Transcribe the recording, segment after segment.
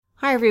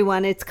Hi,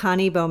 everyone. It's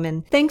Connie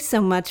Bowman. Thanks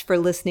so much for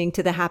listening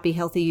to the Happy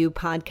Healthy You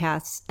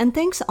podcasts. And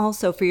thanks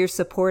also for your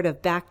support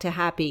of Back to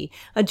Happy,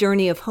 a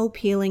journey of hope,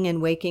 healing, and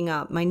waking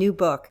up, my new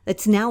book.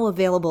 It's now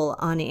available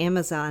on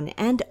Amazon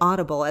and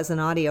Audible as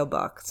an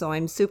audiobook. So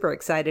I'm super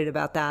excited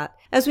about that.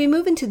 As we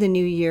move into the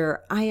new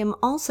year, I am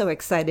also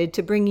excited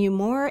to bring you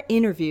more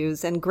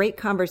interviews and great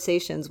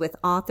conversations with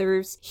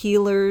authors,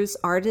 healers,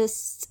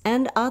 artists,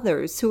 and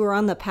others who are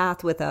on the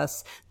path with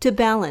us to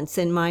balance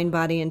in mind,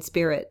 body, and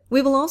spirit.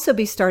 We will also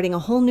be starting a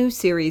whole new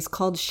series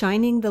called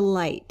Shining the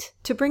Light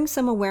to bring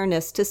some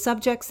awareness to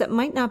subjects that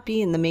might not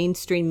be in the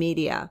mainstream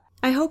media.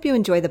 I hope you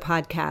enjoy the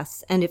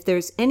podcasts, and if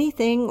there's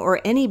anything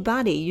or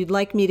anybody you'd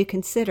like me to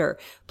consider,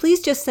 please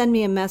just send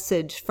me a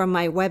message from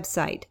my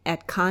website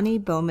at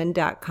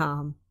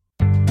conniebowman.com.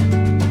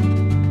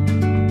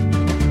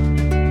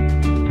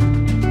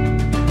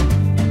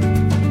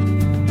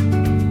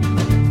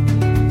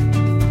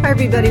 Hi,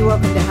 everybody.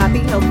 Welcome to Happy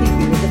Healthy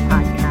You, the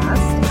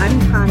podcast.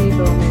 I'm Connie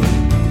Bowman.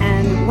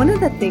 And one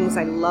of the things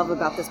I love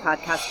about this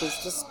podcast is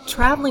just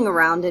traveling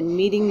around and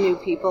meeting new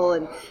people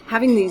and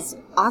having these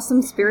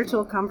awesome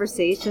spiritual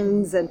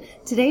conversations. And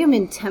today I'm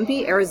in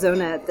Tempe,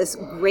 Arizona at this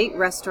great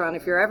restaurant.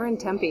 If you're ever in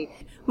Tempe,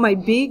 my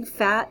big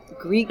fat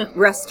Greek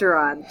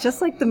restaurant,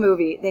 just like the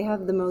movie, they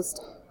have the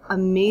most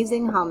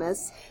amazing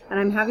hummus. And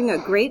I'm having a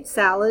great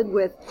salad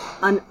with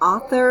an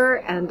author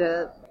and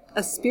a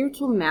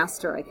spiritual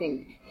master, I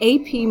think.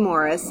 A.P.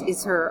 Morris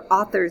is her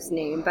author's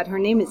name, but her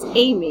name is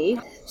Amy.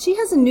 She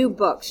has a new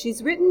book.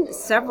 She's written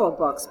several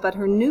books, but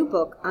her new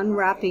book,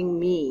 Unwrapping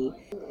Me,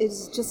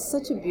 is just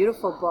such a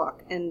beautiful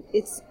book. And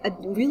it's a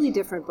really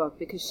different book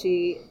because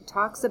she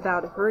talks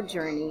about her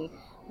journey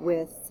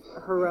with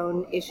her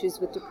own issues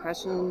with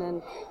depression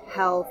and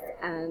health.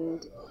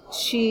 And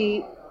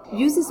she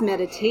uses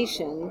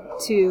meditation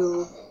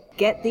to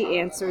get the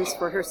answers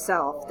for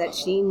herself that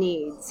she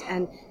needs.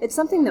 And it's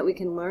something that we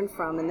can learn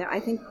from. And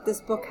I think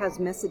this book has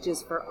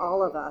messages for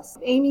all of us.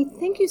 Amy,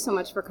 thank you so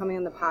much for coming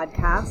on the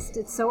podcast.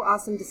 It's so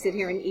awesome to sit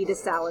here and eat a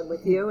salad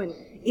with you and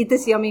eat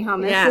this yummy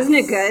hummus. Yes. Isn't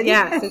it good?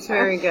 Yes, it's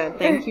very good.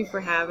 Thank you for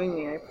having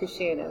me. I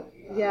appreciate it.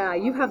 Yeah,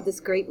 you have this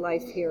great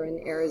life here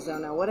in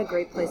Arizona. What a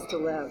great place to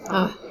live.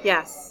 Oh,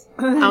 yes.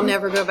 I'll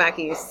never go back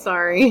east.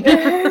 Sorry.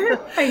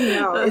 I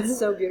know. It's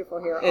so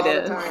beautiful here all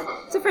the time.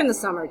 Except for in the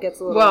summer. It gets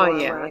a little warm. Well,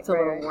 yeah, right? it's a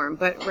little warm.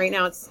 But right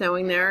now it's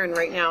snowing there, and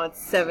right now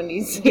it's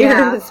 70s here.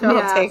 Yeah, so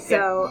I'll take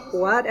so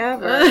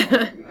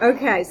whatever.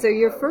 Okay, so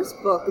your first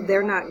book,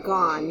 They're Not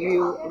Gone,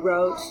 you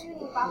wrote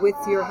with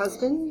your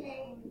husband?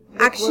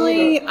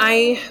 Actually,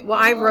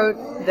 I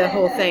wrote the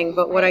whole thing,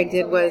 but what I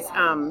did was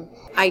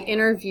I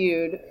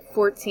interviewed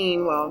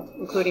 14,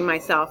 including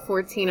myself,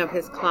 14 of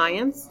his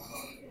clients,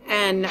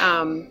 and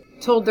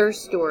told their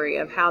story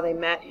of how they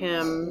met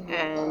him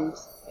and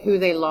who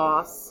they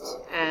lost.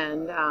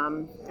 And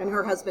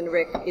her husband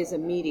Rick is a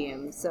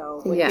medium,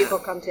 so when people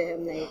come to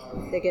him,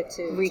 they get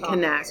to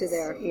reconnect talk to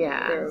their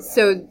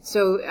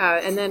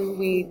and then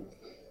we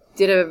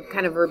did a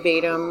kind of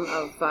verbatim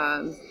of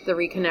the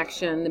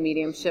reconnection, the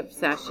mediumship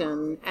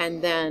session,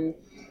 and then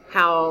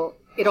how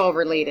it all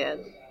related.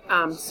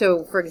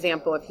 So, for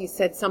example, if he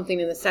said something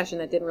in the session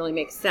that didn't really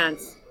make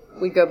sense,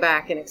 we'd go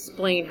back and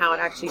explain how it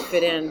actually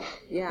fit in.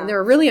 Yeah. And they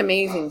were really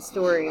amazing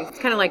stories. It's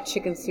kind of like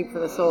Chicken Soup for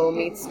the Soul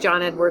meets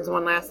John Edwards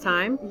One Last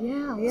Time.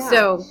 Yeah.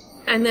 So,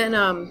 and then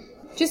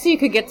just so you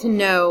could get to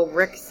know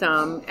Rick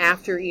some,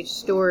 after each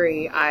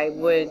story, I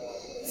would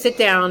sit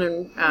down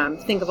and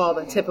think of all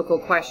the typical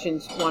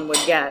questions one would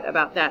get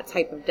about that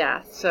type of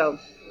death. So,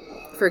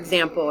 for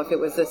example, if it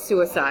was a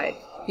suicide,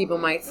 people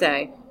might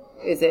say,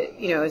 is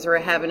there a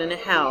heaven and a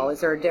hell? Is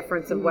there a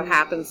difference of what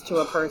happens to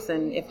a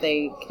person if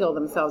they kill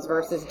themselves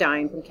versus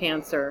dying from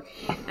cancer?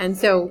 And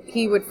so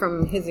he would,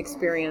 from his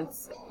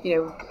experience,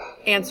 do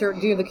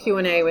the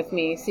Q&A with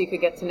me so you could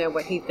get to know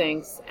what he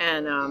thinks.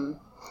 And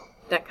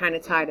that kind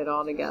of tied it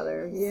all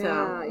together.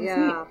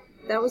 Yeah.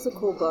 That was a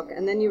cool book.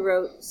 And then you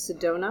wrote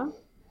Sedona.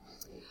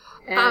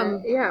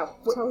 And,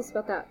 tell us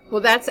about that.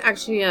 Well, that's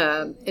actually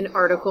an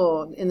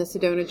article in the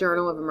Sedona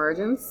Journal of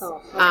Emergence.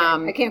 Oh,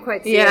 okay. I can't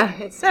quite see it. Yeah,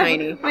 it's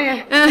tiny.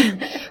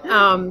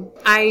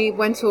 I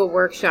went to a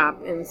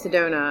workshop in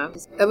Sedona.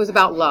 It was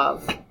about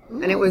love.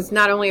 And it was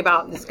not only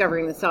about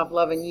discovering the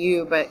self-love in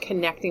you, but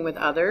connecting with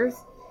others.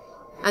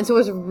 And so it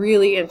was a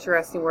really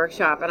interesting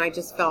workshop, and I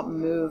just felt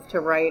moved to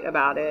write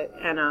about it.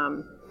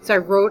 And so I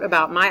wrote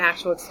about my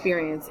actual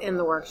experience in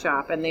the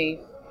workshop, and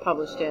they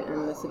published it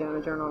in the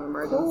Sedona Journal of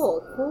Emergence.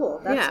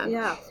 Cool.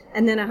 Yeah.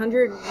 And then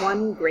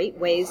 101 great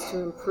ways to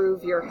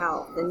improve your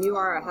health. And you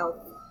are a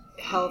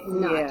health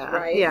nut,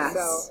 right? Yes.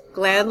 So.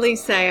 Gladly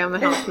say I'm a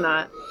health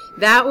nut.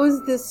 That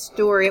was this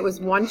story. It was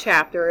one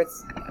chapter.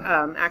 It's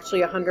actually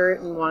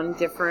 101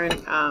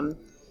 different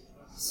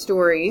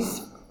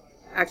stories.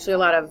 Actually, a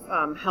lot of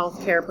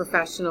healthcare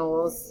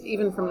professionals,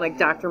 even from like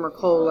Dr.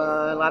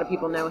 Mercola, a lot of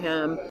people know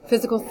him.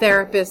 Physical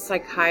therapists,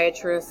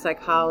 psychiatrists,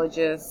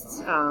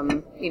 psychologists,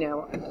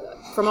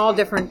 from all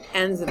different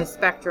ends of the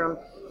spectrum,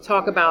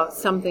 talk about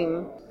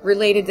something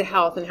related to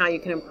health and how you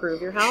can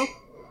improve your health.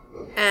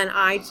 And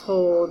I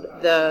told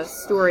the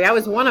story. I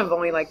was one of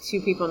only like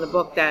 2 people in the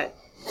book that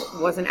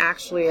wasn't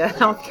actually a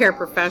healthcare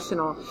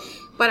professional.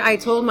 But I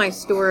told my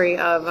story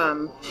of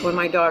when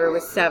my daughter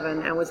was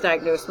 7 and was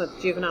diagnosed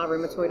with juvenile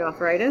rheumatoid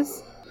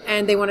arthritis.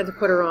 And they wanted to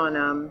put her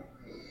on,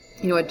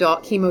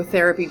 adult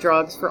chemotherapy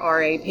drugs for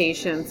RA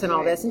patients and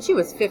all this. And she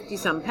was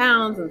 50-some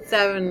pounds and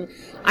 7.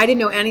 I didn't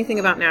know anything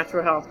about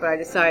natural health, but I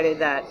decided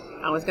that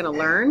I was going to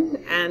learn.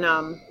 And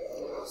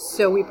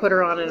so we put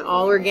her on an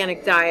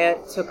all-organic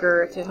diet, took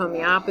her to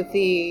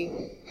homeopathy.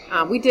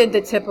 We did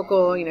the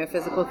typical,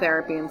 physical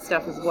therapy and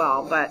stuff as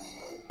well. But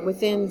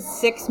within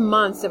 6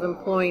 months of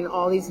employing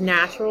all these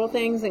natural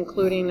things,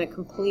 including a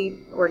complete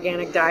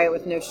organic diet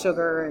with no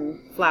sugar and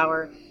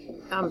flour,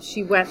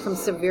 she went from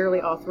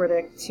severely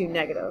arthritic to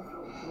negative.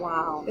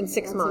 Wow. In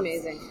 6 months.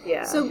 That's amazing.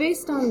 Yeah. So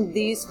based on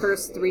these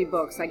first 3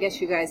 books, I guess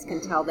you guys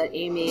can tell that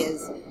Amy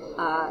is,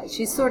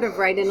 she's sort of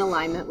right in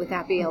alignment with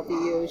Happy Healthy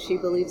You. She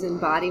believes in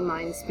body,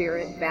 mind,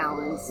 spirit,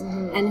 balance.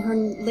 Mm-hmm. And her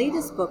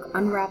latest book,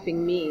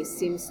 Unwrapping Me,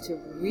 seems to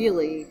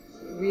really,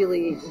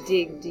 really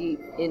dig deep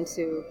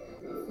into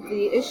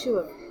the issue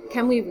of,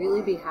 can we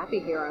really be happy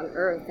here on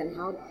Earth? And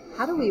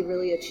how do we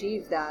really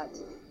achieve that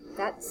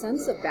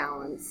sense of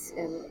balance?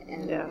 And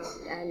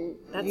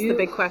that's the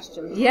big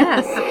question.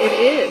 Yes, it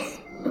is.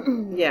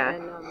 Yeah.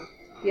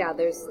 And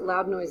there's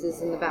loud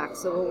noises in the back,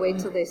 so we'll wait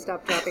till they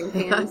stop dropping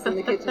pans in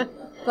the kitchen.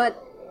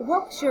 But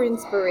what was your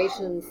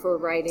inspiration for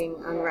writing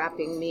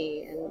Unwrapping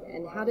Me,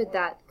 and how did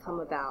that come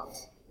about?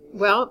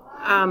 Well,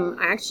 I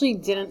actually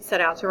didn't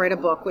set out to write a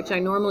book, which I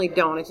normally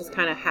don't. It just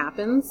kind of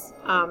happens.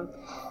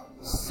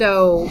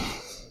 So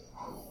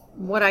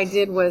what I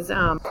did was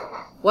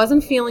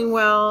wasn't feeling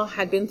well,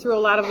 had been through a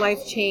lot of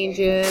life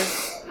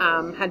changes,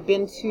 had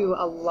been to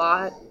a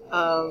lot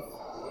of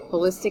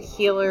holistic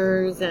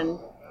healers and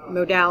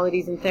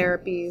modalities and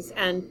therapies,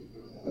 and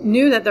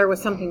knew that there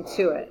was something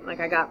to it. Like,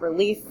 I got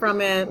relief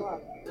from it.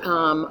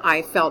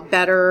 I felt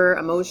better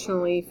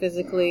emotionally,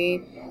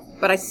 physically,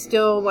 but I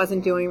still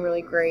wasn't doing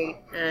really great.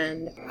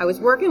 And I was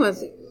working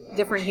with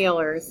different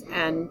healers,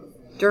 and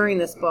during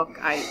this book,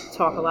 I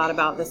talk a lot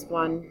about this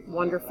one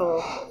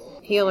wonderful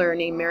healer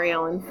named Mary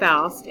Ellen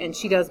Faust, and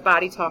she does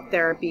body talk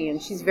therapy, and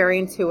she's very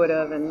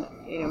intuitive, and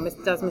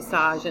does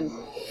massage, and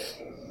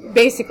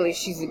basically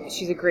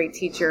she's a great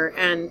teacher.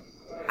 And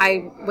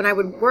when I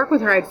would work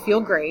with her, I'd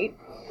feel great,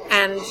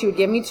 and she would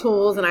give me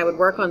tools, and I would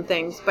work on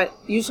things. But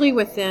usually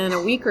within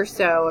a week or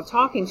so of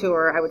talking to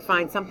her, I would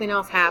find something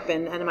else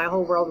happen, and my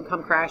whole world would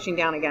come crashing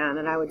down again,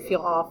 and I would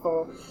feel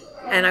awful.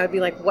 And I would be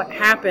like, what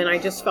happened? I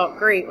just felt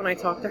great when I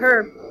talked to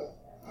her.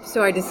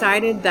 So I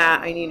decided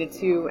that I needed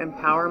to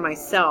empower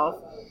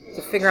myself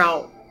to figure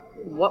out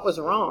what was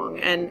wrong.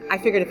 And I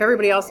figured if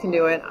everybody else can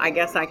do it, I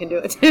guess I can do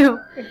it too.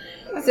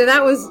 So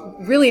that was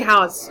really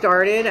how it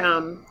started.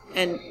 And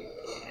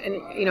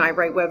I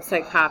write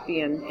website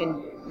copy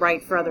and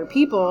write for other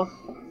people.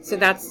 So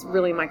that's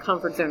really my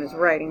comfort zone, is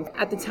writing.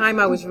 At the time,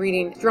 I was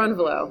reading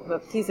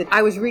Drunvalo.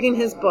 I was reading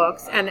his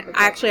books, and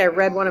I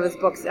read one of his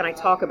books, and I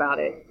talk about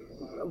it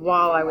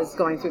while I was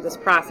going through this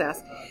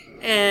process.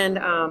 And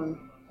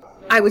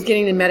I was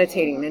getting into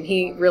meditating, and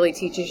he really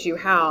teaches you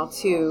how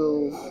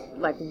to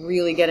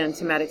really get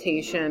into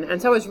meditation.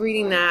 And so I was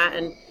reading that,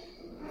 and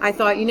I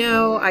thought,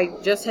 I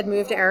just had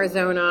moved to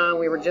Arizona.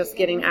 We were just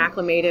getting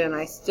acclimated, and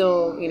I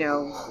still,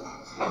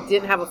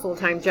 didn't have a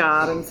full-time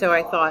job. And so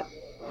I thought,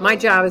 my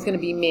job is going to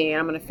be me.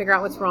 I'm going to figure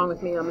out what's wrong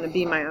with me. I'm going to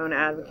be my own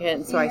advocate.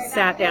 And so I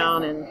sat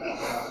down and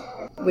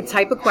would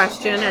type a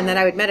question, and then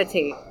I would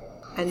meditate.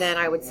 And then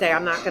I would say,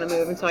 I'm not going to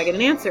move until I get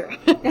an answer.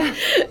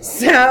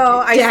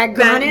 So I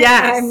spent,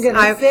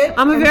 yes,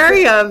 I'm a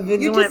very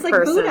vigilant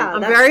person. Buddha.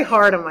 I'm very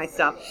hard on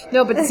myself.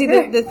 No, but see,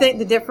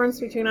 the difference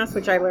between us,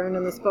 which I learned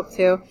in this book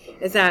too,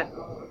 is that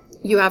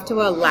you have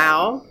to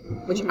allow,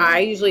 which I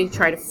usually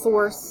try to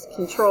force,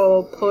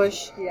 control,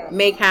 push,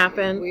 make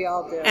happen. We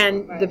all do.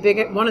 And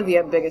one of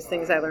the biggest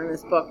things I learned in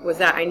this book was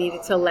that I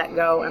needed to let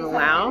go and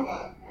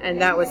allow. And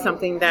that was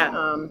something that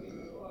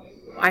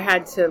I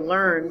had to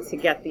learn to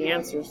get the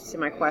answers to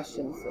my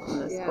questions in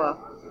this book.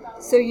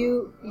 So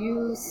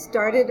you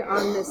started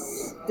on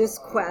this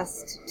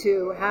quest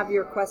to have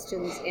your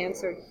questions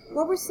answered.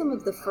 What were some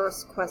of the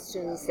first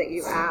questions that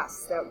you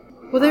asked?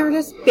 Well, they were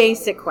just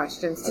basic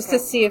questions, just to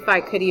see if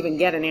I could even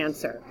get an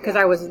answer, because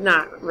I was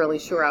not really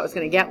sure I was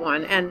going to get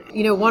one. And,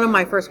 one of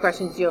my first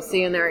questions you'll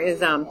see in there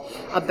is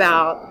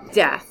about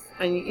death.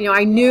 And,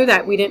 I knew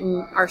that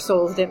our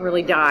souls didn't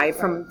really die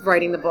from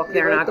writing the book.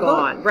 They're not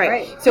gone.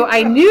 Right. So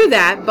I knew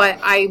that, but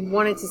I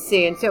wanted to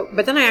see.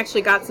 But then I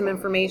actually got some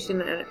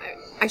information, and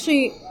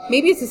actually,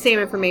 maybe it's the same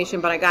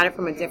information, but I got it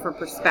from a different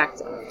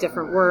perspective,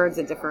 different words,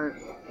 a different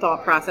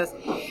thought process.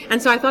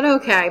 And so I thought,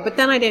 okay, but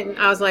then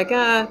I was like,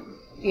 I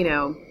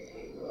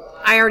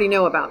already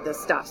know about this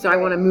stuff, so I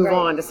want to move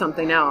on to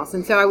something else.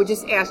 And so I would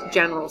just ask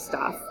general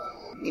stuff,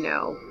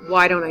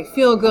 why don't I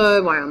feel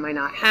good? Why am I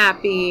not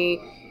happy?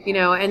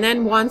 And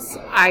then once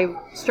I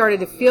started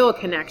to feel a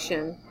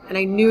connection, and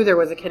I knew there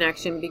was a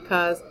connection,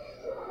 because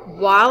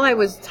while I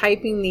was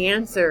typing the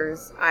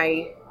answers,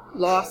 I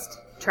lost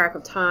track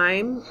of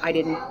time. I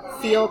didn't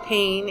feel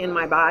pain in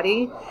my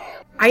body.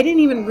 I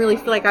didn't even really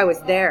feel like I was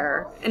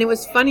there. And it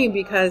was funny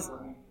because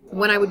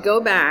when I would go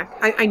back,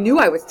 I knew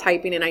I was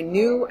typing, and I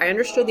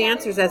understood the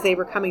answers as they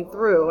were coming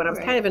through, and I was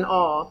kind of in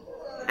awe.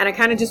 And I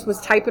kind of just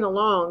was typing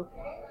along.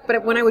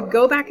 But when I would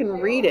go back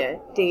and read it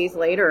days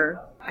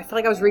later, I felt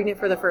like I was reading it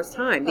for the first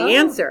time, the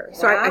answer.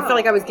 So wow. I felt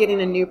like I was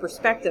getting a new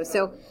perspective.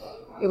 So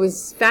it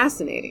was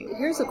fascinating.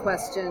 Here's a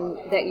question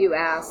that you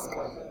ask,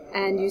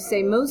 and you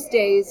say, most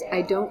days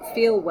I don't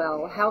feel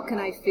well. How can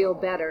I feel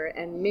better?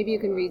 And maybe you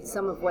can read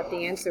some of what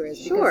the answer is.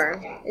 Sure.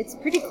 It's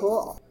pretty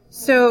cool.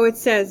 So it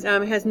says,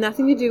 it has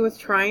nothing to do with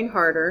trying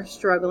harder,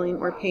 struggling,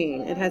 or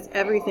pain. It has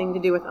everything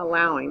to do with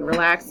allowing,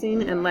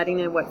 relaxing, and letting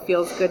in what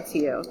feels good to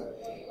you.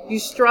 You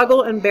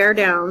struggle and bear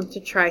down to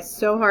try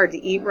so hard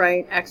to eat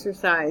right,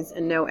 exercise,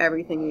 and know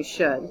everything you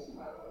should.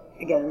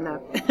 Again,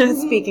 that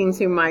speaking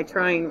to my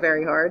trying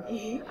very hard.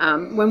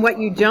 When what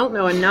you don't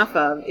know enough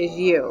of is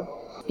you.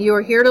 You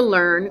are here to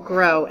learn,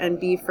 grow, and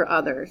be for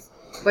others.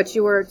 But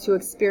you are to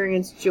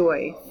experience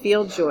joy,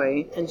 feel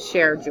joy, and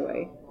share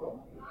joy.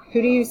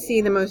 Who do you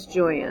see the most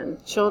joy in?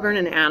 Children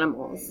and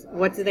animals.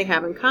 What do they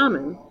have in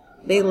common?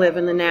 They live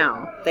in the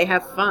now. They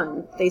have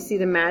fun. They see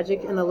the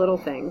magic in the little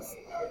things.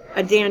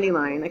 A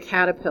dandelion, a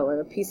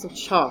caterpillar, a piece of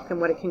chalk,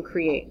 and what it can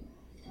create.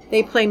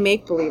 They play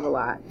make-believe a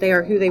lot. They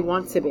are who they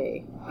want to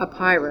be. A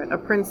pirate, a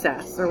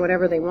princess, or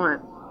whatever they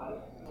want.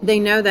 They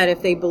know that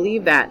if they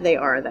believe that, they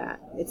are that.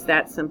 It's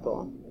that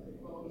simple.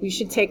 You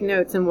should take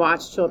notes and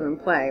watch children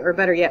play, or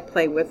better yet,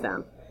 play with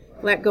them.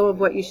 Let go of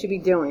what you should be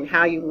doing,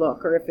 how you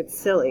look, or if it's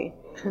silly.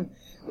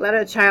 Let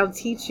a child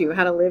teach you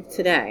how to live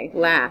today.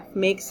 Laugh,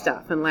 make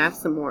stuff, and laugh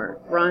some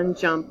more. Run,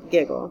 jump,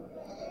 giggle.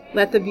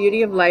 Let the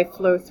beauty of life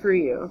flow through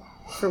you.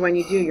 For when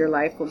you do, your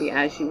life will be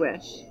as you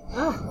wish.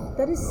 Oh,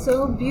 that is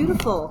so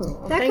beautiful.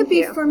 Well, that could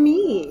be for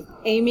me,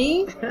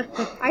 Amy.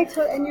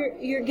 And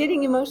you're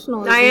getting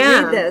emotional as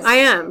you read this. I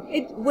am.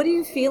 What are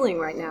you feeling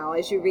right now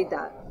as you read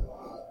that?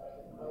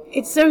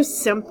 It's so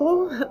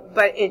simple,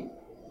 but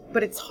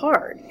it's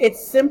hard.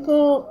 It's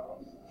simple.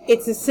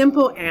 It's a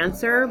simple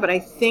answer, but I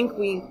think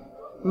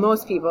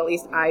most people, at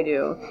least I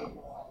do,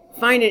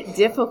 find it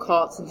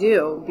difficult to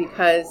do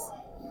because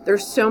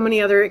there's so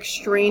many other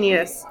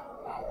extraneous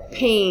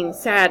pain,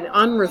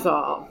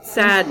 unresolved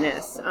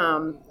sadness,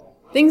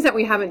 things that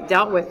we haven't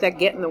dealt with that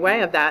get in the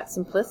way of that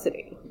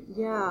simplicity.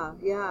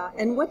 Yeah.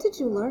 And what did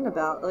you learn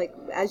about, like,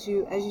 as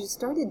you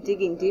started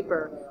digging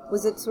deeper?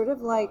 Was it sort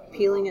of like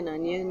peeling an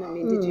onion? I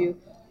mean,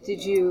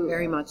 did you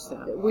very much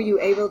so? Were you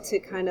able to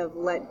kind of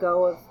let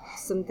go of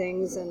some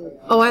things? And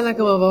I let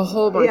go of a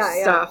whole bunch of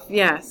stuff.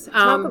 Yes.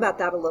 Talk about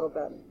that a little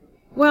bit.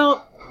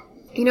 Well,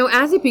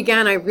 as it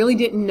began, I really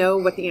didn't know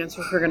what the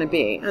answers were going to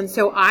be, and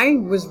so I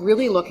was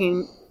really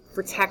looking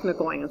for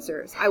technical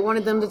answers. I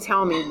wanted them to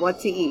tell me what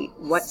to eat,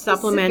 what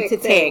supplement to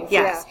take,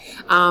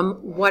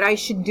 what I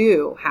should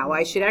do, how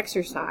I should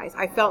exercise.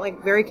 I felt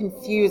like very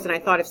confused, and I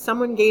thought if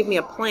someone gave me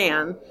a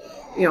plan,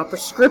 a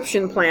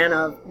prescription plan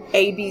of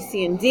A, B,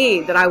 C, and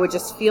D, that I would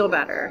just feel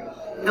better.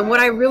 And what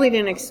I really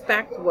didn't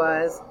expect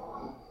was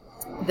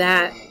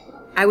that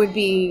I would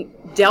be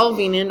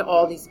delving into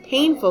all these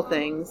painful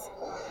things,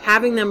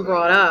 having them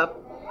brought up,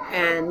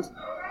 and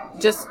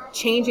just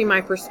changing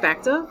my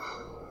perspective.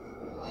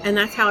 And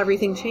that's how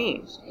everything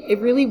changed. It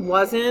really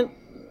wasn't,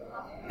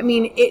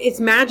 it's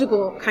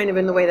magical kind of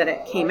in the way that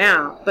it came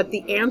out, but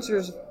the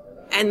answers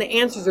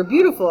are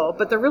beautiful,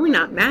 but they're really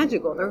not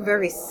magical. They're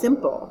very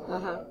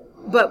simple.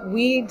 But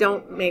we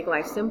don't make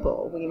life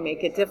simple. We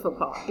make it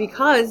difficult.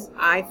 Because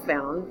I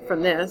found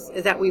from this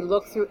is that we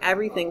look through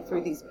everything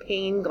through these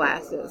pain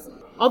glasses.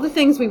 All the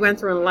things we went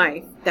through in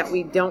life that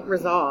we don't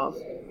resolve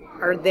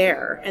are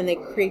there, and they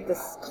create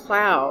this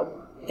cloud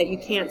that you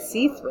can't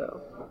see through.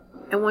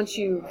 And once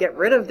you get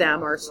rid of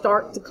them or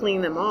start to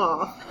clean them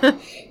off,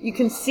 you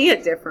can see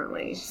it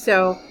differently.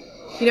 So,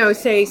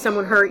 say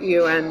someone hurt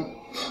you and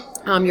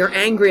you're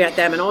angry at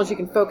them, and all you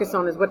can focus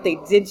on is what they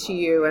did to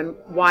you and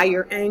why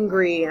you're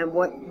angry and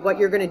what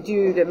you're going to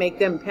do to make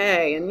them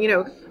pay. And,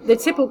 the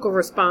typical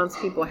response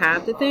people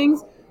have to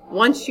things,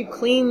 once you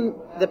clean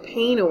the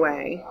pain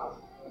away,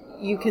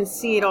 you can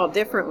see it all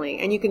differently.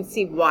 And you can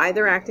see why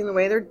they're acting the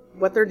way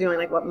what they're doing,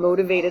 like what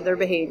motivated their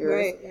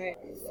behaviors. Right.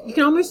 You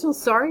can almost feel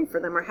sorry for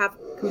them or have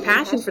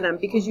compassion for them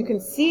because you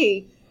can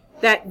see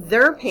that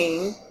their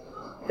pain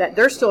that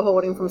they're still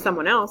holding from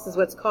someone else is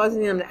what's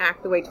causing them to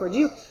act the way towards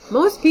you.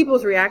 Most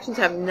people's reactions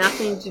have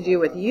nothing to do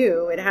with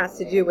you. It has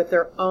to do with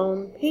their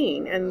own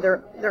pain and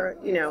their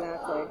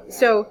Exactly.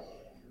 So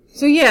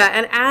yeah,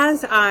 and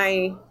as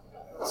I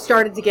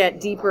started to get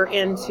deeper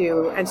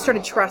into and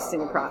started trusting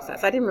the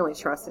process. I didn't really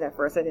trust it at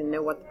first. I didn't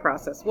know what the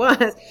process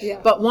was. Yeah.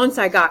 But once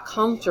I got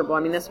comfortable,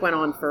 this went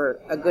on for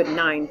a good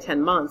 9-10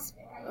 months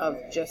of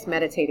just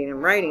meditating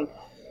and writing.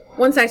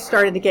 Once I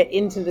started to get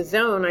into the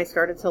zone, I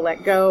started to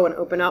let go and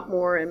open up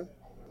more and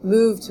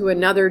move to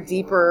another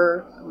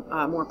deeper,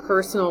 more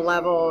personal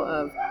level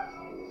of,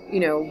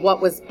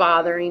 what was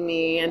bothering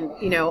me and,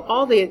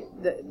 all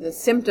the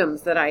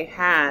symptoms that I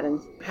had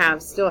and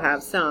still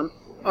have some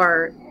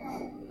are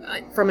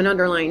from an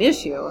underlying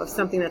issue of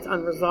something that's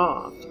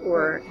unresolved,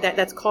 or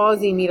that's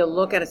causing me to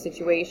look at a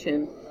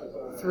situation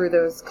through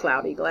those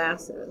cloudy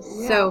glasses.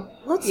 Yeah. So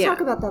let's talk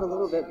about that a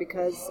little bit,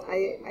 because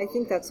I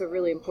think that's a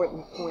really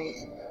important point.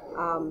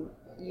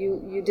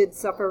 You did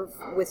suffer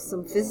with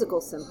some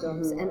physical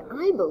symptoms, and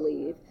I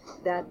believe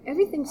that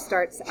everything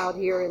starts out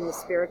here in the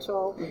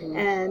spiritual,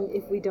 and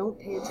if we don't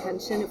pay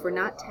attention, if we're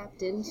not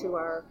tapped into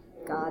our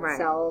God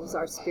selves,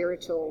 our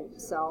spiritual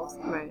selves,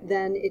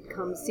 then it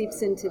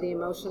seeps into the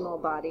emotional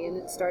body, and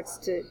it starts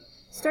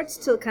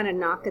to kind of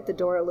knock at the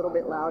door a little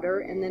bit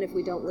louder, and then if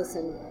we don't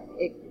listen,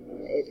 it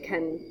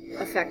can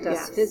affect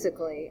us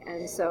physically.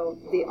 And so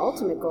the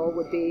ultimate goal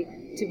would be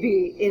to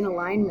be in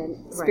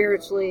alignment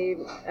spiritually,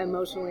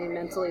 emotionally,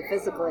 mentally,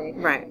 physically.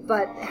 Right.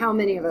 But how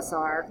many of us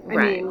are? I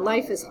mean,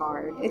 life is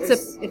hard.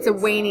 It's a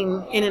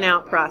waning in and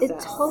out process. It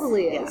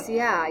totally is.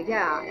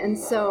 Yeah. And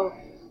so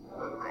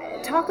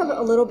talk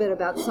a little bit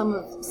about some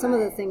of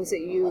the things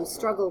that you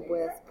struggled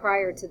with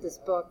prior to this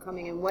book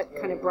coming, and what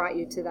kind of brought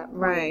you to that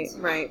point.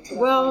 Right.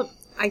 Well,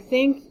 I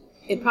think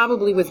it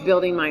probably was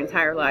building my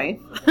entire life.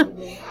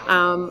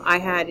 I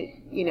had,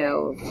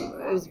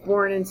 I was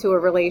born into a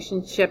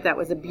relationship that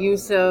was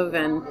abusive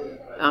and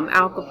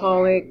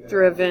alcoholic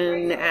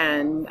driven,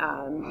 and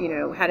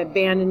had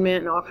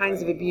abandonment and all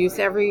kinds of abuse.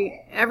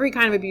 Every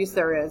kind of abuse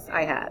there is,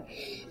 I had.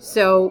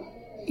 So,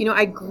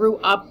 I grew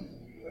up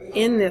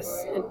in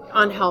this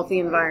unhealthy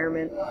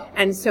environment,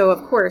 and so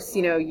of course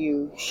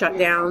you shut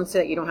down so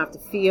that you don't have to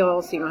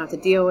feel, so you don't have to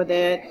deal with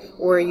it,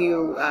 or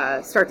you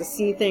start to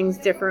see things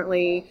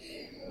differently.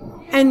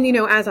 And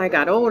as I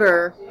got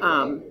older,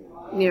 and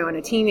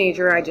a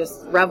teenager, I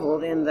just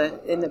reveled in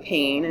the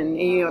pain, and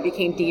it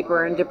became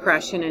deeper, and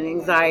depression and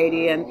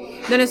anxiety, and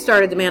then it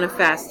started to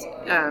manifest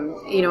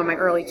in my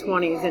early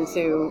 20s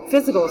into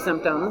physical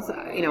symptoms,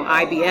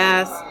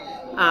 IBS,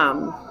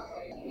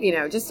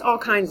 just all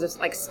kinds of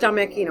like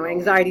stomach,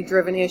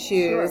 anxiety-driven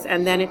issues. Sure.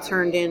 And then it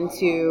turned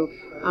into,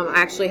 I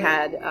actually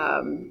had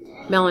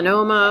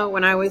melanoma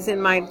when I was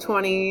in my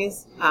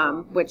 20s,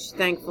 which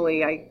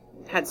thankfully I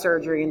had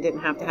surgery and didn't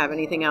have to have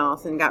anything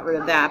else and got rid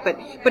of that. But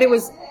it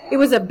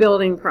was a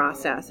building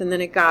process. And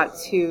then it got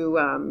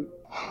to,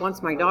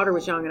 once my daughter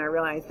was young and I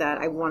realized that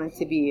I wanted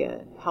to be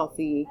a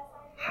healthy,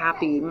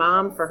 happy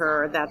mom for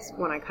her, that's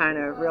when I kind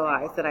of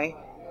realized that I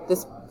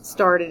just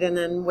started, and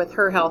then with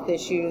her health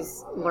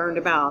issues, learned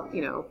about,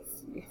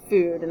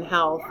 food and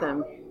health.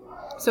 And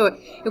so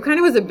it kind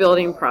of was a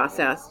building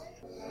process.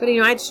 But,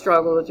 I'd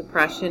struggled with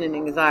depression and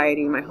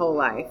anxiety my whole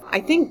life. I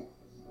think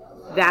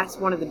that's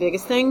one of the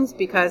biggest things,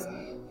 because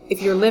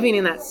if you're living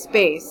in that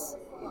space,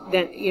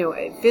 then,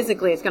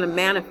 physically it's going to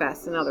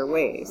manifest in other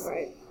ways.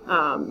 Right.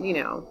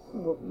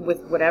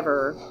 With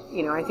whatever,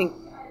 I think,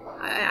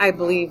 I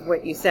believe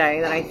what you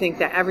say, that I think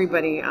that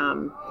everybody,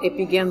 it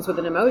begins with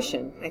an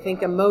emotion. I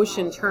think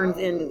emotion turns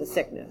into the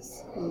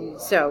sickness.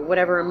 So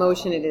whatever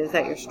emotion it is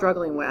that you're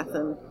struggling with,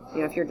 and,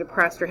 if you're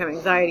depressed or have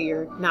anxiety,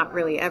 you're not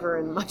really ever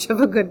in much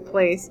of a good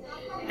place,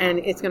 and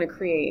it's going to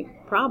create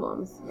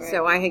problems. Right.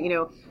 So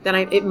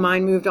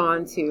mine moved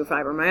on to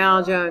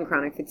fibromyalgia and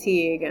chronic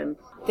fatigue and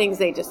things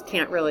they just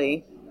can't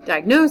really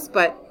diagnose,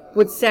 but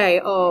would say,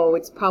 oh,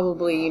 it's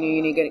probably,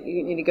 you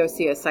need to go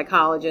see a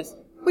psychologist,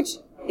 which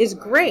is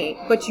great,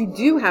 but you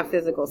do have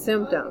physical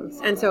symptoms.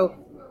 And so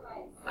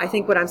I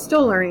think what I'm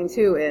still learning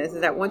too is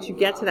that once you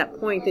get to that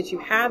point that you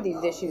have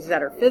these issues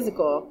that are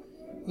physical,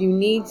 you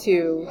need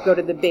to go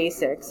to the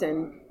basics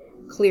and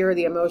clear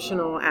the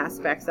emotional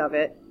aspects of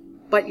it,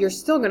 but you're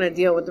still going to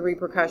deal with the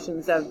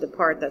repercussions of the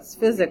part that's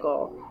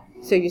physical.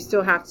 So you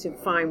still have to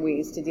find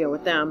ways to deal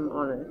with them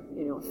on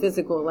a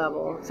physical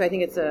level. So I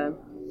think it's a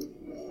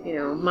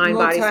mind,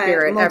 body,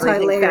 spirit,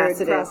 everything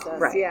faceted. Process.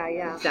 Right.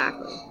 Yeah.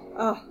 Exactly.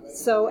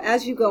 So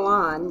as you go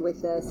on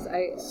with this,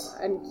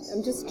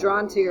 I'm just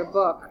drawn to your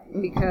book,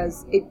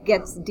 because it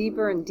gets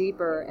deeper and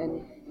deeper,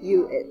 and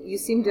you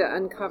seem to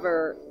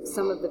uncover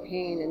some of the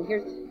pain. And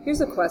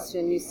here's a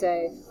question. You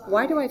say,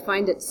 why do I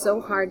find it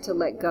so hard to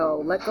let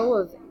go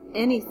of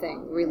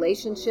anything?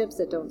 Relationships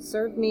that don't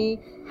serve me,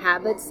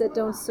 habits that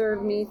don't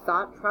serve me,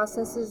 thought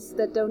processes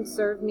that don't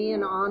serve me,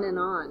 and on and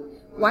on.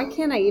 Why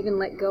can't I even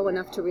let go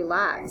enough to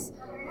relax?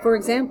 For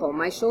example,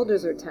 my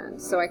shoulders are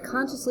tense, so I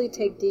consciously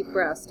take deep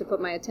breaths to put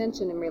my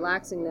attention in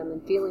relaxing them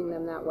and feeling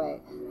them that way.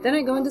 Then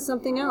I go into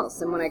something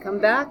else, and when I come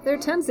back, they're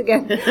tense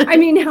again. I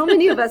mean, how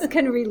many of us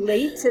can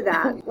relate to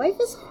that? Life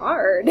is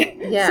hard.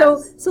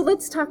 Yes. So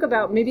let's talk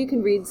about, maybe you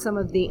can read some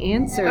of the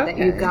answer that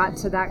you got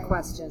to that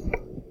question.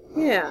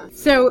 Yeah.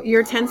 So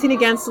you're tensing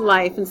against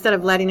life instead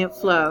of letting it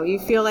flow. You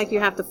feel like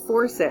you have to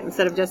force it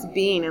instead of just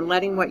being and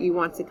letting what you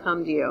want to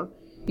come to you.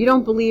 You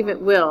don't believe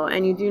it will,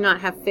 and you do not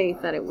have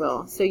faith that it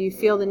will. So you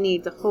feel the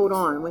need to hold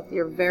on with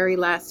your very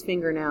last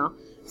fingernail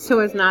so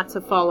as not to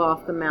fall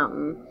off the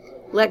mountain.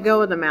 Let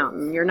go of the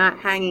mountain. You're not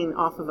hanging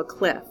off of a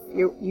cliff.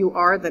 You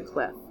are the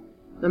cliff,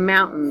 the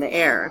mountain, the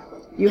air.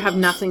 You have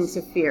nothing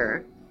to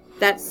fear.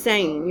 That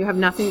saying, you have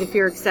nothing to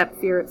fear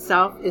except fear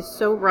itself, is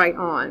so right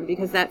on,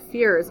 because that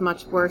fear is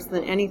much worse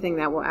than anything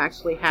that will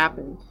actually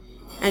happen.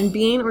 And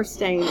being or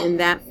staying in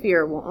that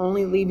fear will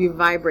only leave you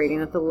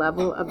vibrating at the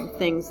level of the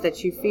things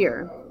that you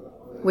fear,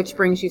 which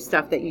brings you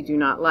stuff that you do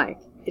not like.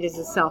 It is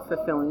a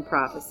self-fulfilling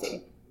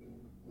prophecy.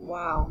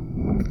 Wow.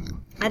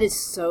 That is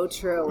so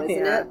true,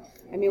 isn't it?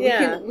 I mean,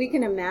 we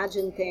can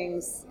imagine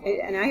things,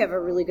 and I have a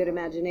really good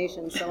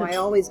imagination, so I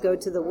always go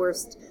to the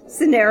worst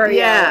scenario.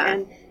 Yeah.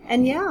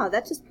 And yeah,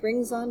 that just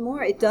brings on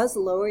more. It does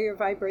lower your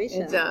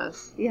vibration. It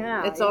does.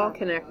 Yeah. It's all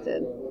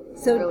connected.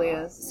 So, it really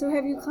is. So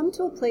have you come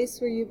to a place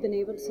where you've been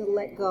able to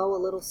let go a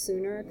little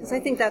sooner? Because I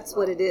think that's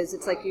what it is.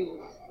 It's like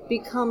you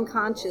become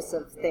conscious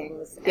of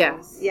things.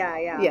 Yes.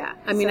 Yeah.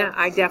 I mean,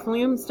 I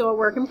definitely am still a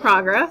work in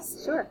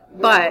progress. Sure.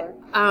 But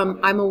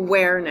I'm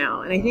aware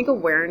now, and I think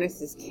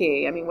awareness is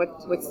key. I mean,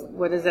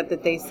 what is it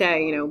that they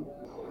say? You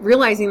know,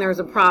 realizing there's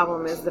a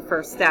problem is the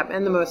first step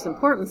and the most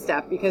important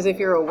step, because if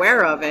you're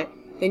aware of it,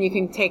 then you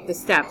can take the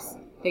steps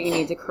that you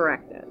need to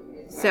correct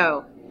it.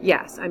 So,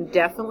 yes, I'm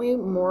definitely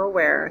more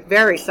aware,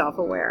 very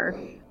self-aware.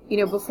 You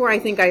know, before I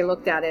think I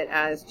looked at it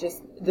as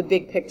just the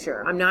big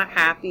picture. I'm not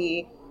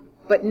happy,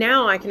 but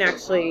now I can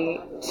actually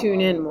tune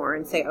in more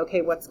and say,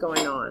 okay, what's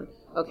going on?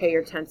 Okay,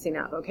 you're tensing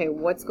up. Okay,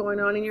 what's going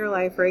on in your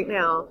life right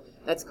now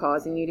that's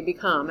causing you to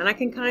become? And I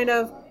can kind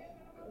of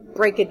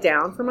break it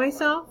down for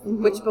myself,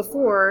 which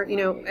before, you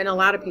know, and a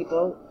lot of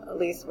people, at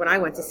least when I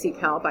went to seek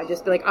help, I'd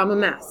just be like, I'm a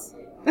mess.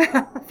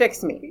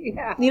 Fix me.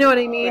 Yeah. You know what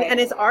I mean? Right. And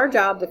it's our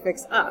job to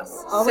fix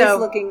us. Always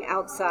looking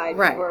outside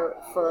Right.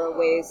 for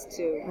ways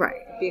to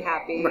Right. be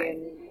happy Right.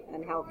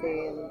 and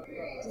healthy.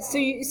 And so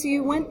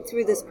you went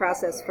through this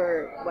process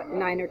for, what,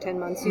 9 or 10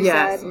 months, you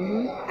Yes. said?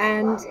 Mm-hmm.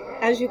 And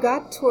as you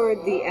got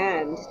toward the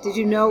end, did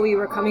you know we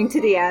were coming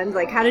to the end?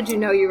 Like, how did you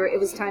know it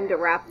was time to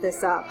wrap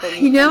this up? And,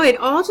 You know, it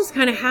all just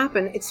kind of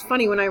happened. It's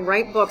funny, when I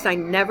write books, I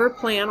never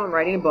plan on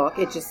writing a book.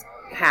 It just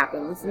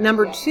happens.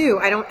 Number 2,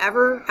 I don't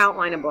ever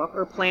outline a book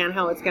or plan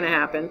how it's going to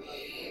happen.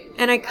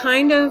 And I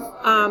kind of,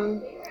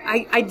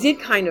 I did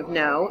kind of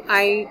know.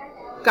 I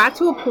got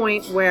to a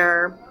point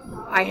where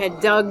I had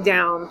dug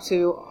down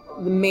to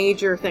the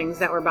major things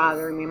that were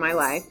bothering me in my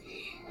life.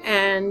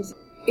 And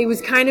it was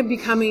kind of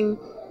becoming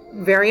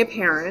very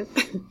apparent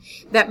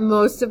that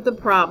most of the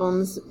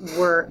problems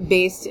were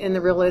based in the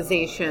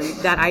realization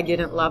that I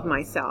didn't love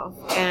myself.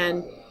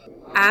 And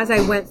as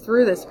I went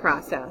through this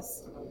process,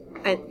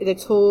 and the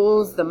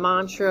tools, the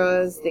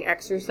mantras, the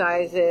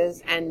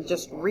exercises, and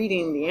just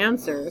reading the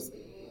answers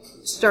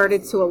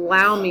started to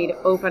allow me to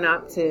open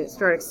up to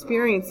start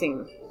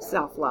experiencing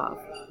self-love,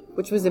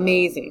 which was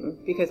amazing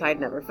because I'd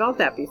never felt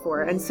that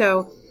before. And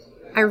so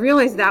I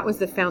realized that was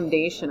the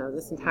foundation of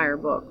this entire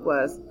book,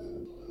 was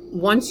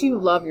once you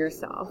love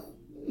yourself,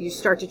 you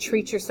start to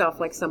treat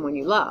yourself like someone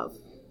you love,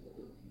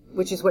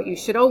 which is what you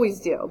should always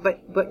do.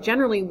 But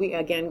generally, we,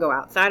 again, go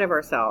outside of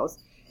ourselves,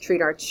 treat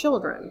our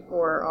children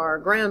or our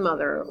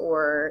grandmother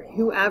or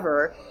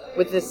whoever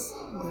with this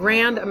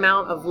grand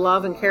amount of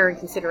love and care and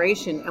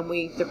consideration, and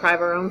we deprive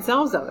our own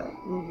selves of it.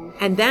 Mm-hmm.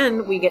 And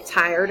then we get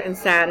tired and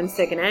sad and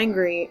sick and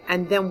angry,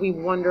 and then we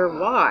wonder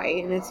why.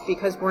 And it's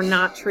because we're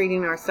not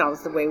treating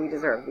ourselves the way we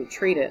deserve to be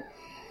treated.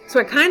 So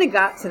I kind of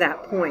got to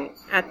that point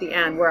at the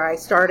end where I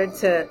started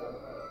to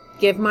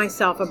give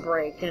myself a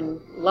break and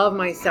love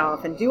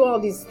myself and do all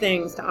these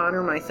things to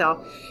honor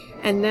myself.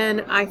 And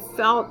then I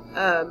felt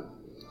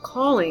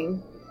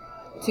calling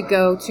to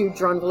go to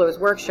Drunvalo's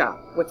workshop,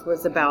 which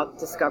was about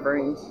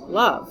discovering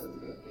love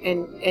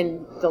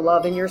and the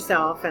love in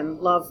yourself and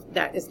love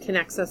that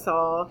connects us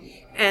all.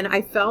 And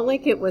I felt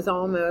like it was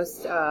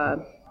almost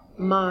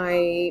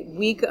my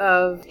week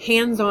of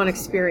hands-on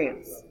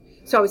experience.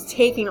 So I was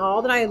taking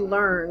all that I had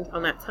learned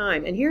on that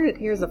time. And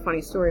here's a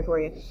funny story for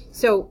you.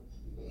 So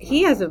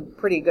he has a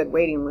pretty good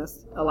waiting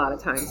list a lot of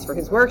times for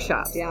his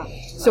workshops. Yeah.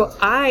 So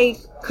I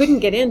couldn't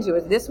get into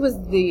it. This was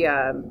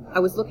I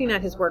was looking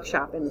at his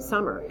workshop in the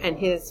summer, and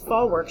his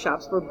fall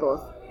workshops were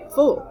both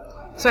full.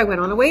 So I went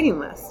on a waiting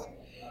list.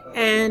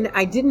 And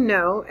I didn't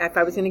know if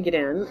I was going to get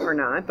in or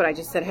not, but I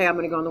just said, hey, I'm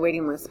going to go on the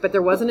waiting list. But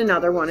there wasn't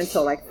another one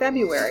until like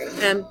February.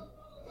 And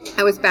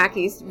I was back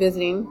east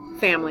visiting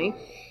family,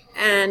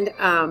 and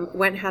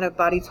went and had a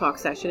body talk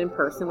session in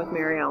person with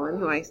Mary Ellen,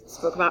 who I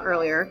spoke about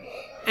earlier.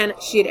 And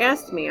she had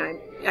asked me,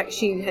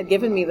 she had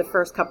given me the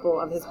first couple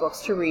of his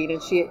books to read,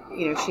 and she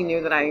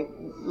knew that I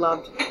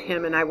loved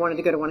him and I wanted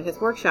to go to one of his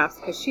workshops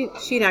because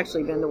she'd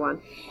actually been to one.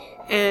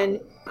 And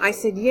I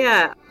said,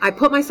 yeah, I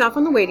put myself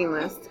on the waiting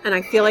list, and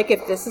I feel like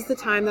if this is the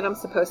time that I'm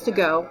supposed to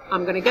go,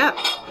 I'm going to go,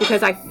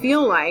 because I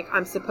feel like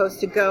I'm supposed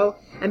to go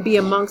and be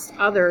amongst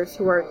others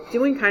who are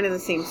doing kind of the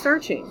same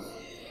searching.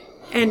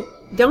 And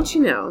don't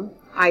you know,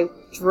 I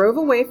drove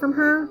away from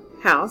her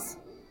house.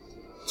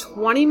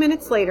 20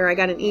 minutes later, I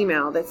got an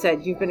email that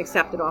said, you've been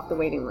accepted off the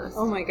waiting list.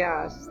 Oh my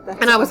gosh.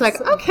 And I was like,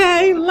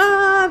 okay,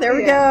 there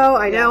we go.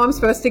 I know I'm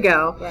supposed to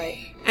go. Right.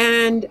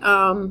 And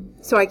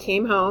so I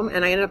came home,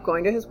 and I ended up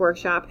going to his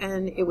workshop,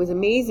 and it was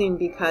amazing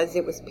because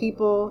it was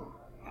people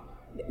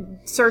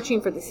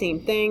searching for the same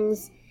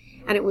things.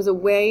 And it was a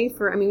way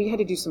for, we had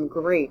to do some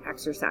great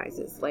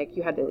exercises. Like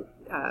you had to,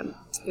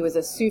 it was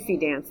a Sufi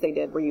dance they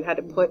did where you had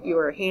to put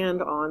your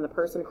hand on the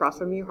person across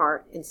from your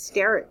heart and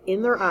stare it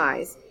in their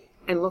eyes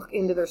and look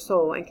into their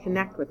soul and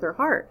connect with their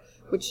heart,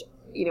 which,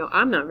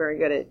 I'm not very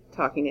good at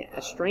talking to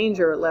a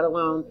stranger, let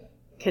alone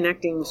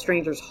connecting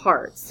strangers'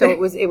 hearts. So it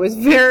was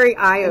very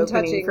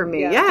eye-opening for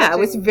me. Yeah, it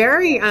was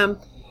very,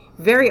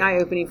 very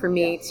eye-opening for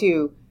me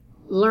to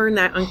learn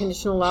that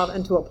unconditional love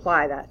and to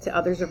apply that to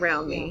others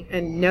around me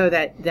and know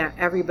that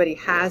everybody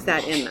has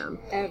that in them.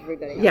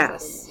 Everybody has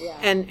yes. that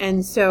in them. Yeah.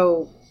 And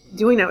so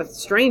doing that with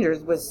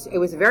strangers was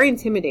very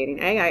intimidating.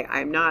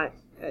 I'm not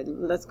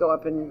let's go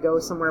up and go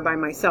somewhere by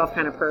myself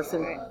kind of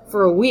person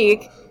for a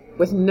week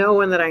with no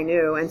one that I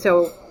knew. And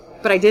so,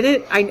 but I did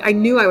it. I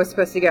knew I was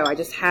supposed to go. I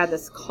just had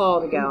this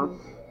call to go.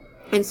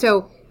 And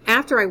so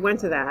after I went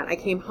to that, I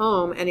came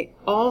home and it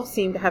all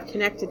seemed to have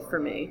connected for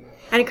me.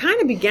 And it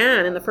kind of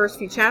began in the first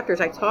few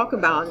chapters. I talk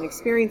about an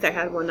experience I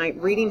had one night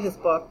reading his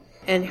book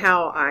and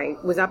how I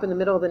was up in the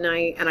middle of the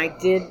night and I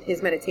did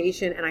his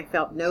meditation and I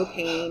felt no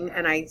pain.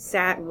 And I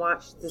sat and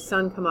watched the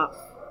sun come up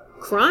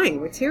crying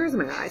with tears in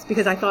my eyes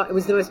because I thought it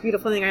was the most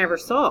beautiful thing I ever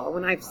saw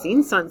when I've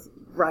seen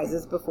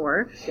sunrises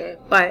before. Sure.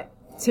 But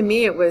to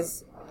me, it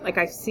was like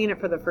I've seen it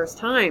for the first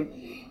time.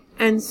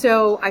 And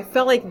so I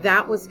felt like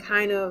that was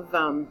kind of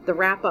the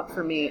wrap up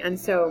for me. And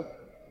so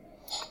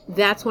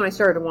that's when I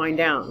started to wind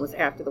down, was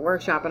after the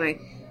workshop. And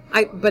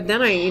but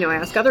then I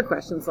ask other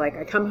questions. Like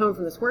I come home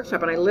from this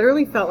workshop and I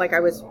literally felt like I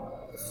was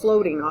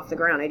floating off the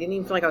ground. I didn't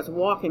even feel like I was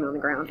walking on the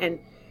ground. And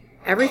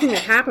everything that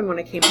happened when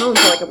I came home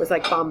felt like it was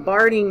like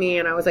bombarding me.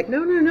 And I was like,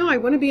 no, I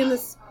want to be in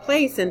this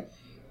place. And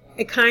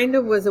it kind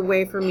of was a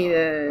way for me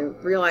to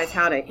realize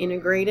how to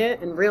integrate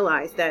it and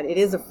realize that it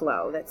is a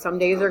flow, that some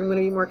days are going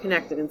to be more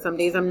connected and some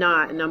days I'm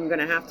not. And I'm going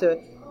to have to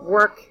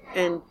work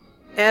and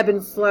ebb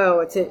and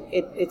flow.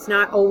 It's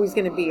not always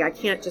going to be, I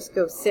can't just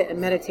go sit and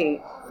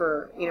meditate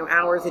for,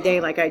 hours a day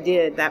like I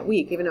did that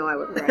week, even though I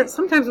would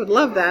sometimes would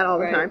love that all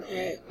the time.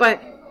 Right.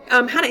 But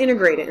how to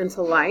integrate it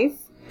into life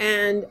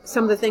and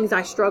some of the things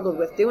I struggled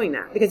with doing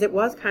that because it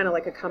was kind of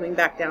like a coming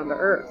back down to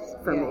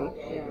earth for me.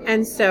 Yeah.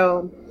 And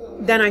so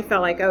then I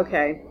felt like,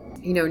 okay,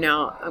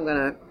 now I'm going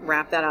to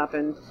wrap that up.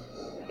 And,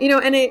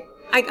 and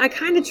I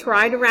kind of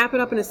tried to wrap it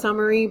up in a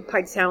summary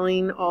by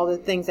telling all the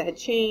things that had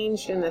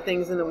changed and the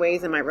things and the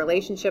ways in my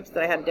relationships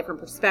that I had a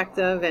different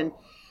perspective. And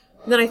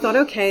then I thought,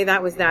 okay,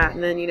 that was that.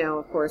 And then,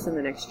 of course, in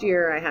the next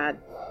year I had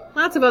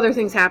lots of other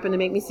things happen to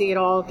make me see it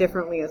all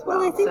differently as well.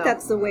 Well, I think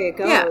that's the way it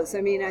goes.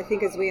 Yeah. I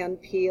think as we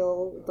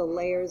unpeel the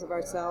layers of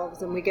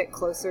ourselves and we get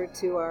closer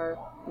to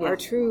our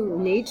true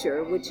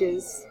nature, which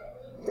is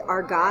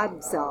our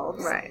God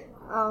selves. Right.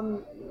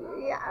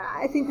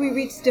 I think we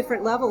reach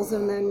different levels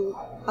and then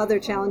other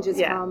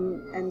challenges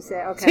come and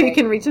say, okay. So you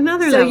can reach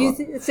another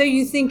level. So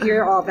you think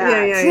you're all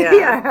that.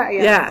 Yeah.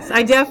 Yes.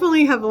 I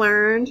definitely have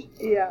learned.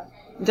 Yeah.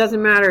 It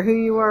doesn't matter who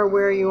you are,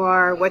 where you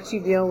are, what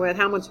you deal with,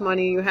 how much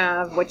money you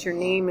have, what your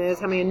name is,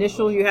 how many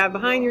initials you have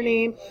behind your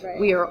name. Right.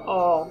 We are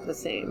all the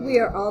same. We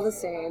are all the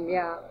same.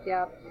 Yeah.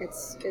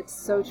 It's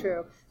so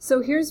true.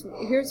 So here's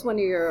one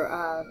of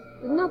your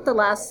not the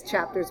last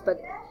chapters, but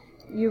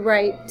you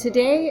write,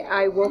 today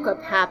I woke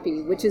up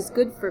happy, which is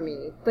good for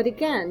me, but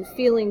again,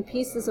 feeling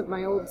pieces of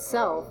my old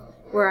self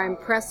where I'm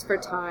pressed for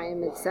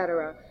time,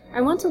 etc. I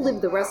want to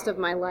live the rest of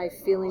my life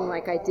feeling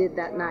like I did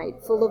that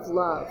night, full of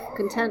love,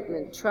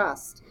 contentment,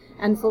 trust,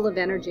 and full of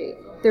energy.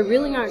 There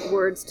really aren't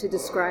words to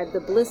describe the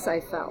bliss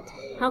I felt.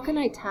 How can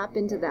I tap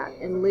into that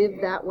and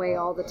live that way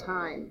all the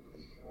time?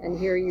 And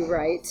here you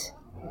write,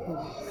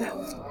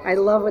 I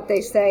love what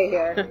they say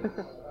here.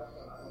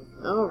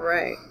 All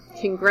right.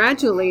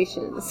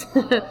 Congratulations.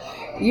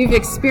 You've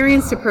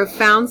experienced a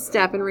profound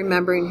step in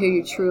remembering who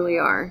you truly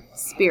are,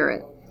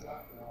 spirit.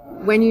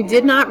 When you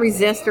did not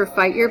resist or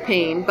fight your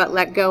pain, but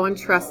let go and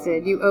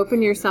trusted, you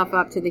opened yourself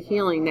up to the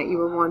healing that you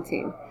were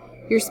wanting.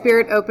 Your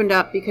spirit opened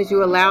up because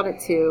you allowed it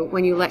to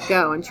when you let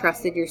go and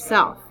trusted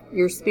yourself,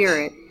 your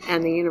spirit,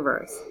 and the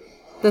universe.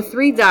 The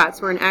 3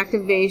 dots were an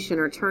activation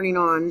or turning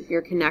on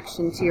your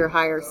connection to your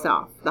higher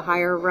self, the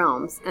higher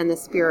realms, and the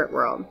spirit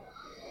world.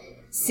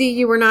 See,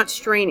 you were not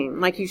straining,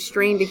 like you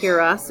strained to hear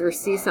us or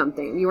see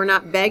something. You were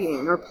not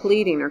begging or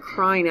pleading or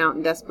crying out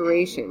in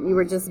desperation. You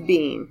were just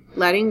being,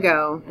 letting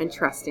go and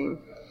trusting.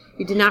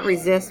 You did not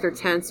resist or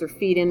tense or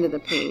feed into the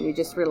pain. You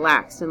just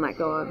relaxed and let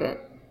go of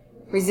it.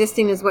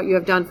 Resisting is what you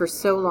have done for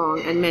so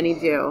long, and many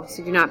do,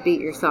 so do not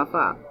beat yourself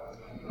up.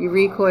 You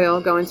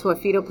recoil, go into a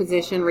fetal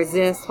position,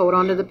 resist, hold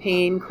on to the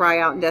pain, cry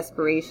out in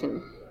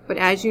desperation. But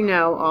as you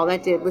know, all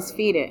that did was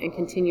feed it and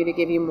continue to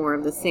give you more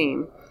of the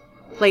same.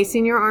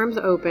 Placing your arms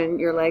open,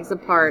 your legs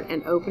apart,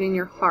 and opening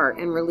your heart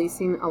and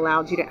releasing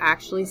allowed you to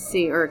actually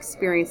see or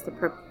experience the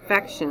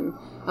perfection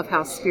of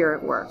how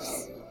spirit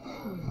works.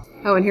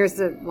 Oh, and here's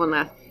the one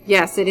last.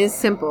 Yes, it is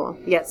simple,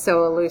 yet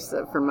so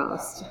elusive for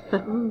most.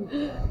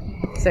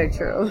 So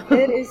true.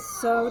 It is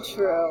so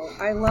true.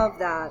 I love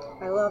that.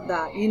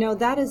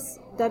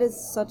 That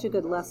is such a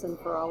good lesson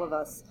for all of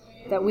us,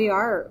 that we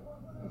are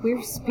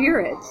we're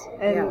spirit,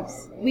 and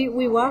Yes.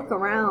 we walk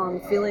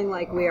around feeling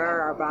like we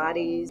are our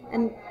bodies,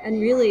 and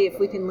really, if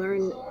we can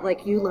learn,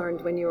 like you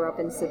learned when you were up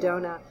in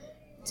Sedona,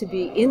 to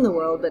be in the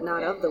world but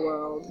not of the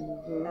world,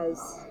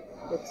 as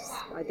it's,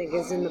 I think,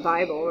 is in the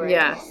Bible, right?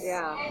 Yes.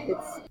 Yeah.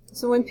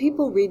 So when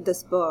people read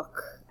this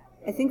book,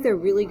 I think they're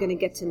really going to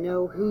get to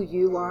know who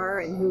you are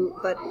and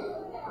but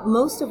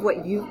most of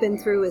what you've been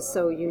through is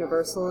so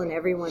universal, and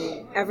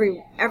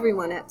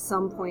everyone at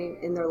some point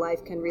in their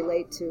life can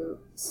relate to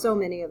so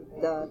many of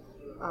the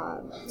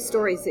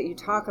stories that you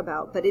talk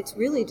about. But it's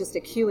really just a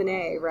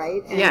Q&A,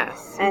 right? And,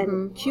 yes.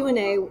 And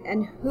Q&A,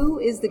 and who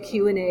is the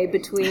Q&A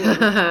between?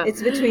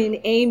 It's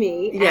between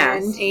Amy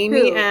yes, and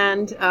Amy who?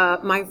 and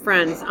my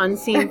friends,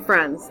 unseen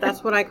friends.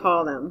 That's what I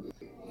call them.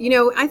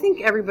 I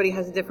think everybody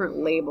has a different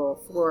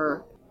label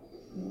for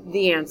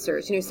the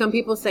answers. Some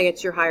people say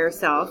it's your higher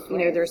self.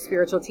 There's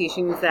spiritual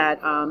teachings that,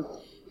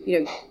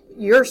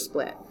 you're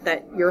split,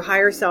 that your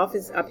higher self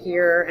is up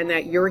here and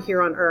that you're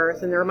here on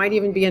earth, and there might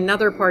even be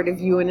another part of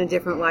you in a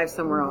different life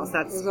somewhere else.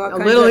 That's There's all a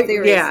kinds little, of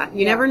theories.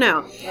 You never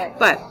know. Right.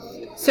 But,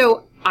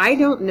 so I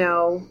don't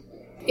know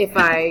if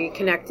I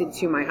connected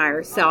to my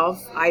higher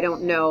self. I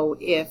don't know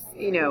if,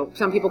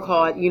 some people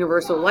call it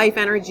universal life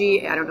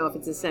energy. I don't know if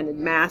it's ascended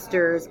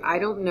masters. I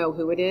don't know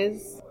who it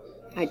is.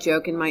 I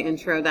joke in my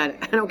intro that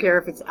I don't care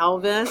if it's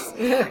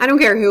Elvis. I don't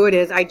care who it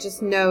is. I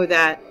just know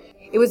that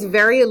it was a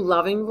very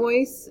loving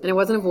voice, and it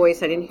wasn't a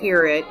voice. I didn't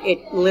hear it.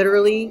 It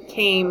literally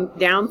came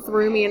down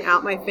through me and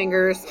out my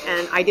fingers,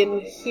 and I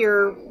didn't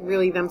hear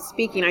really them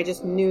speaking. I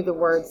just knew the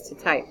words to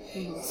type.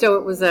 Mm-hmm. So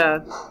it was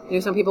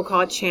some people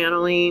call it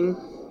channeling.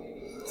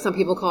 Some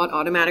people call it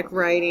automatic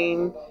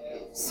writing.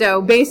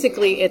 So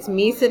basically, it's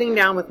me sitting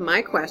down with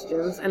my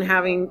questions and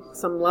having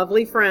some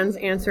lovely friends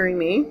answering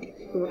me,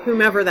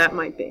 whomever that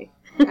might be.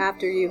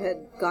 After you had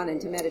gone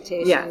into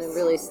meditation yes. and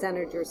really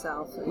centered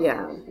yourself.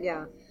 Yeah.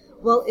 Yeah.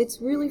 Well, it's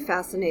really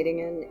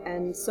fascinating,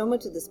 and so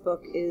much of this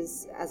book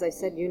is, as I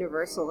said,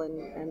 universal,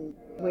 and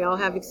we all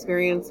have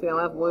experience, we all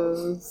have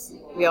wounds,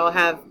 we all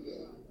have,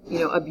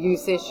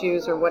 abuse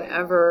issues or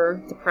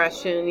whatever,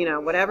 depression,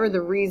 whatever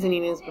the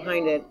reasoning is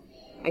behind it.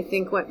 I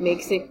think what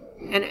makes it,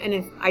 and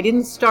if I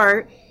didn't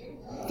start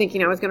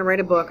thinking I was going to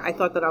write a book, I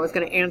thought that I was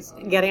going to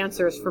get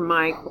answers for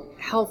my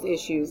health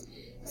issues.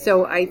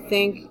 So I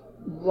think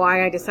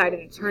why I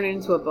decided to turn it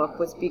into a book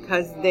was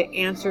because the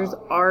answers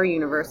are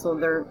universal.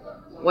 They're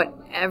what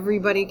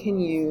everybody can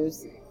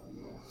use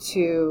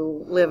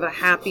to live a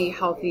happy,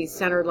 healthy,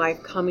 centered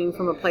life coming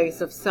from a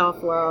place of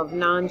self-love,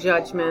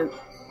 non-judgment.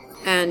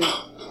 And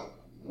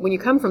when you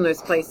come from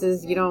those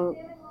places,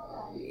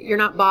 you're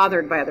not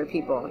bothered by other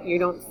people. You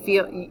don't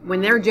feel, when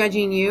they're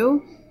judging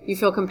you, you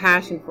feel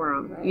compassion for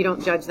them. You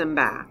don't judge them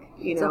back.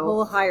 It's a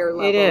whole higher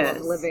level it is.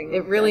 of living.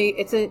 It really,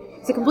 it's a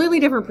completely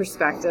different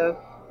perspective.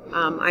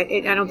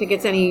 I don't think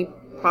it's any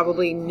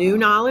probably new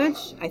knowledge.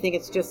 I think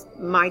it's just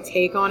my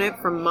take on it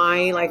from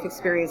my life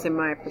experience and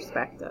my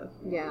perspective.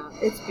 Yeah,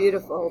 it's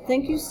beautiful.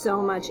 Thank you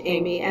so much,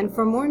 Amy. And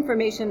for more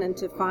information and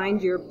to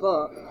find your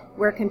book,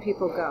 where can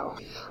people go?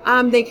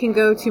 They can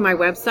go to my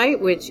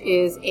website, which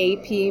is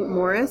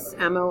apmorris,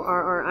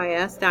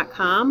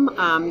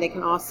 MORRIS.com. They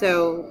can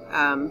also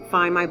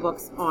find my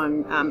books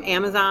on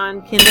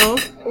Amazon, Kindle.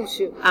 Oh,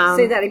 shoot.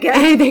 Say that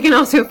again. They can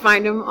also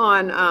find them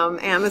on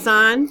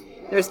Amazon.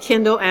 There's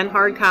Kindle and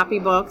hard copy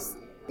books.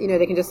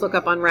 They can just look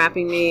up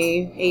Unwrapping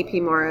Me, AP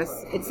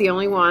Morris. It's the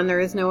only one. There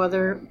is no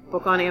other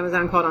book on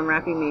Amazon called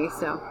Unwrapping Me.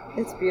 So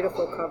it's a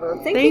beautiful cover.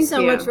 Thank you so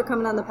much for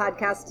coming on the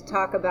podcast to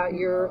talk about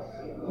your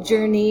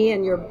journey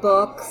and your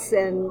books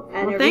and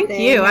everything. Thank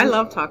you. I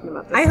love talking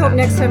about this. I hope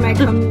next time I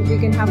come we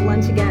can have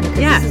lunch again, because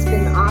yes. This has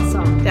been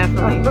awesome.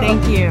 Definitely.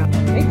 Thank you.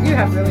 You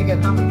have really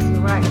good hummus.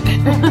 You're right.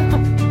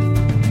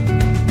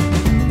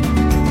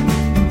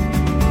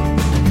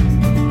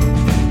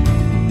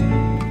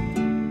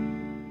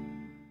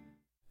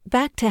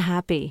 Back to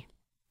Happy,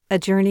 A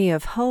Journey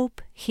of Hope,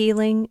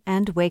 Healing,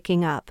 and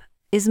Waking Up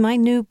is my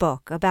new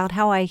book about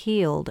how I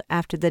healed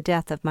after the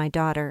death of my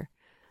daughter.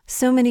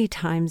 So many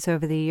times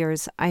over the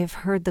years I have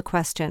heard the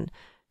question,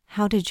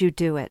 how did you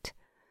do it?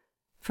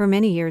 For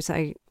many years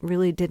I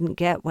really didn't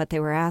get what they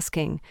were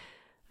asking.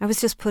 I was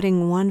just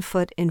putting one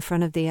foot in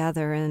front of the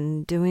other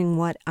and doing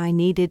what I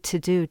needed to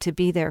do to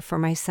be there for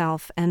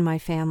myself and my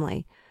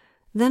family.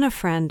 Then a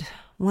friend,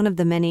 one of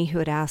the many who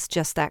had asked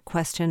just that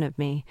question of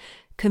me,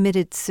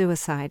 committed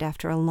suicide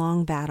after a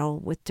long battle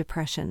with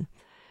depression.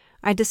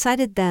 I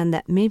decided then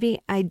that maybe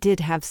I did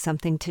have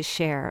something to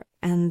share,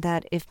 and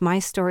that if my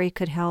story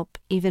could help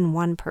even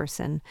one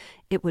person,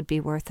 it would be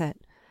worth it.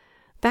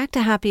 Back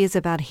to Happy is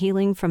about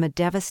healing from a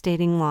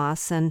devastating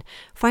loss and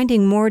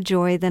finding more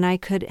joy than I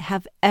could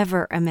have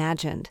ever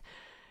imagined.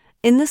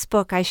 In this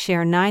book, I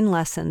share 9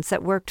 lessons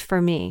that worked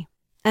for me,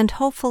 and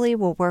hopefully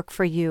will work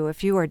for you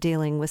if you are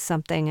dealing with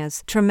something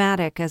as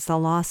traumatic as the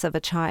loss of a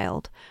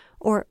child,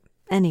 or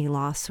any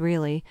loss,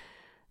 really.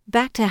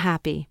 Back to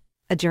Happy,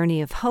 A Journey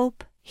of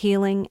Hope,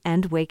 Healing,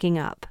 and Waking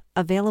Up,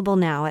 available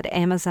now at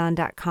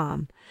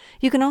Amazon.com.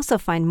 You can also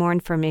find more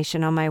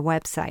information on my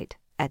website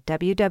at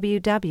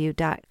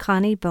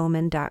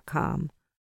www.conniebowman.com.